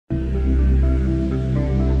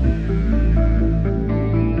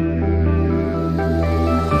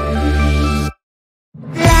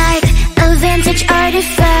vintage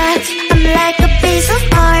artifact. I'm like a piece of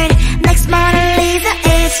art, next Mona Lisa,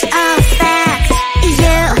 it's a fact.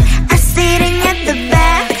 You are sitting at the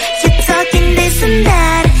back, you're talking this and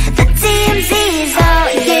that. The TMZ is all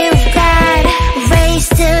you've got. Race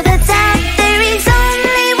to the top, there is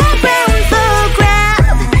only one round for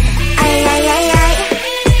grab. Ay, ay, ay, ay.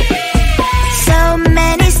 So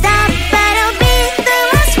many stop, but I'll be the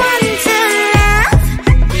last one to laugh.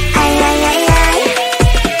 Ay, ay, ay, ay.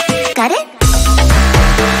 Got it?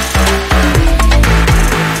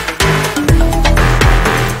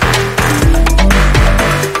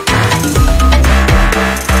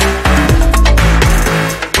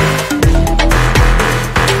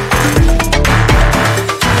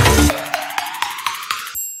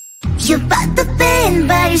 You bought the pen,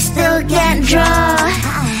 but you still can't draw.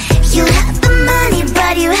 You have the money,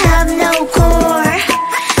 but you have no core.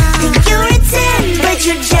 Think you're a 10, but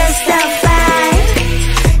you're just a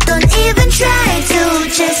 5. Don't even try to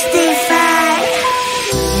justify.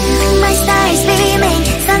 My star is beaming,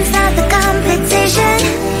 sun's not the competition.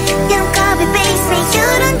 You don't copy paste me, you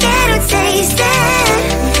don't get to taste it.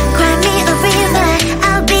 Cry me a river,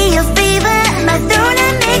 I'll be your fever. My throne,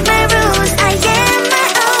 I make my rules, I am my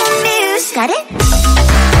own muse. Got it?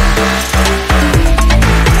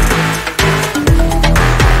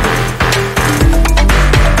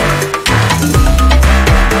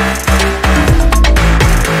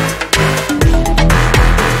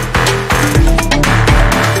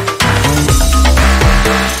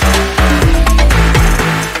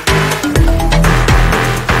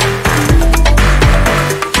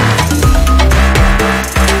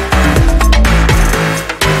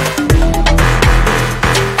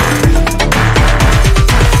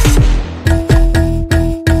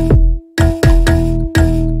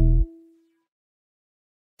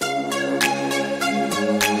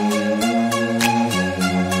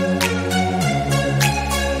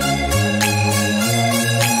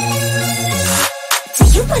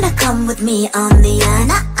 Come with me on the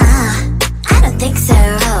I don't think so.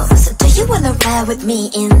 So do you wanna ride with me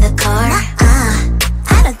in the car?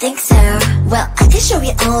 I don't think so. Well, I can show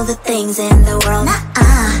you all the things in the world.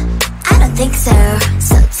 I don't think so.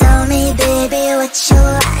 So tell me, baby, what you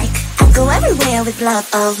like. I go everywhere with love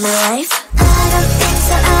of my life. I don't think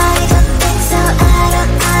so. I don't think so. I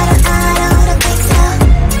don't think so.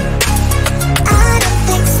 I don't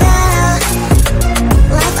think so.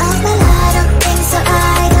 Love of my life. I don't think so.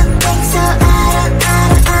 I don't think so. I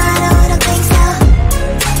don't think so.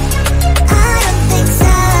 I don't think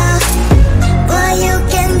so. Well, you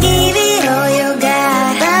can give it all you got,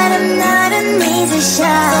 but I'm not an easy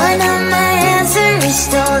shot. For now my answer is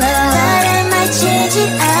still no, but I might change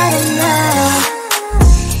it, I don't know.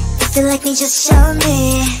 If you like me, just show me.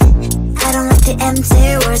 I don't like the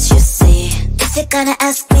empty words you say. If you're gonna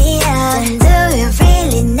ask me out, then do it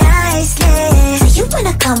really nicely. Do you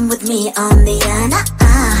wanna come with me on the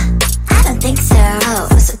I don't think so.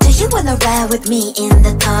 So do you wanna ride with me in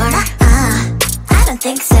the car? I don't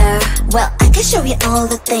think so. Well, I can show you all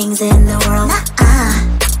the things in the world.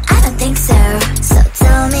 I don't think so. So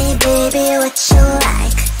tell me, baby, what you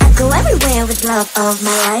like. I go everywhere with love of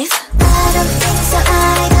my life. I don't think so.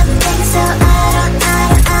 I don't think so. I don't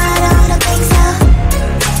think so.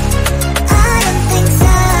 I don't think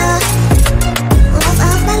so. Love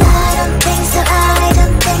of my life. I don't think so. I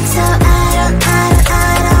don't think so. I don't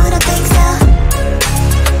think so.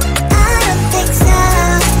 I don't think so.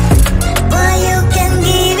 Well, you can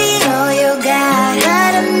give it all you got,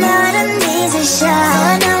 but I'm not an easy shot.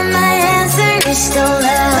 For now my answer is still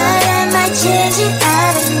love, but I might change it, I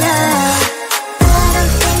don't know. I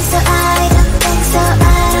don't think so. I don't think so.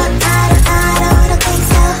 I don't think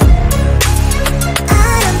so.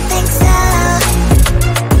 I don't think so.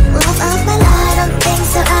 Love of my life. I don't think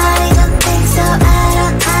so. I don't think so. I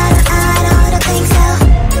don't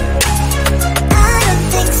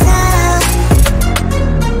think so.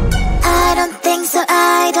 I don't think so.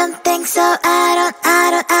 I don't think so. I don't think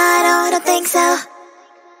so. I don't think so.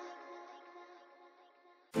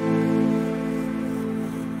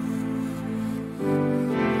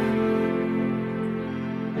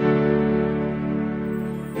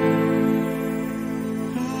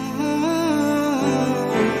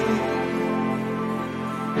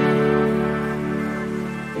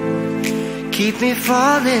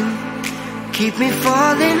 Keep me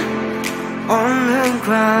falling on the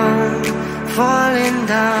ground, falling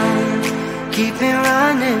down. Keep me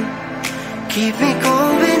running, keep me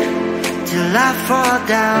going till I fall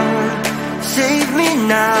down. Save me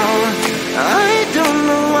now, I don't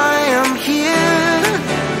know why I'm here,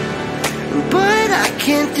 but I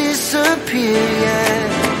can't disappear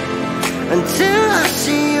yet until I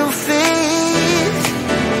see your face.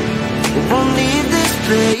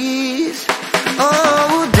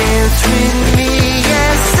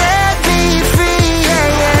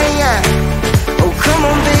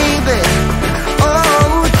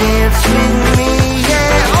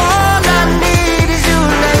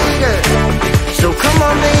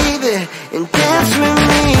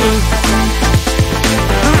 with me.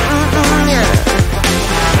 Yeah.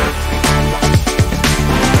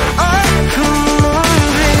 Oh, come on,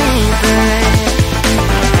 baby.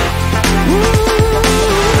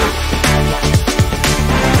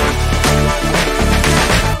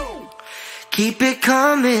 Keep it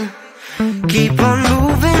coming, keep on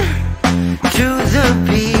moving to the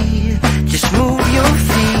beat. Just move your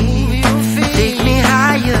feet, take me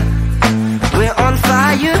higher. We're on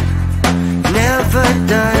fire, never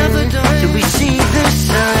done till we see the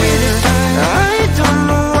sun. I don't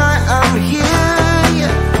know why I'm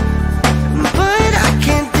here, but I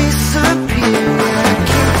can't disappear. I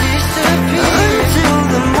can't disappear until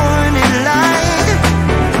the morning light,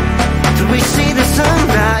 till we see the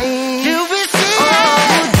sunrise.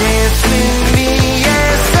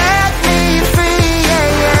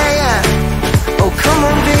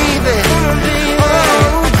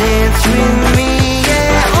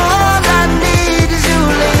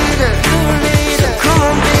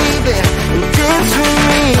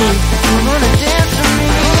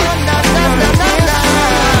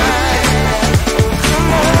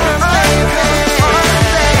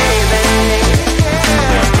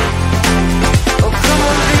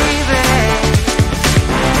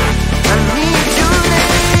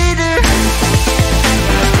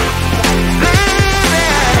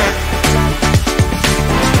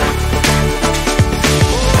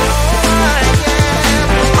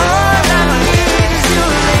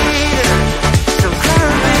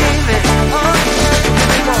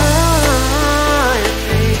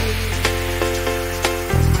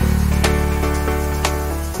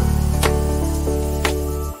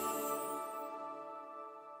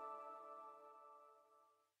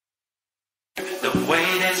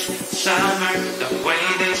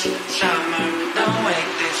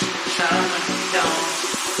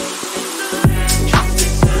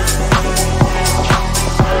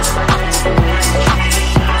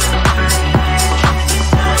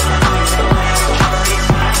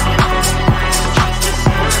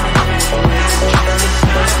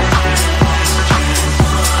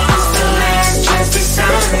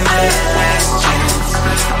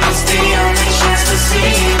 See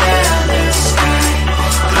that I'm in the sky.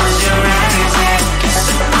 Close your eyes and kiss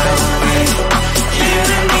the blue.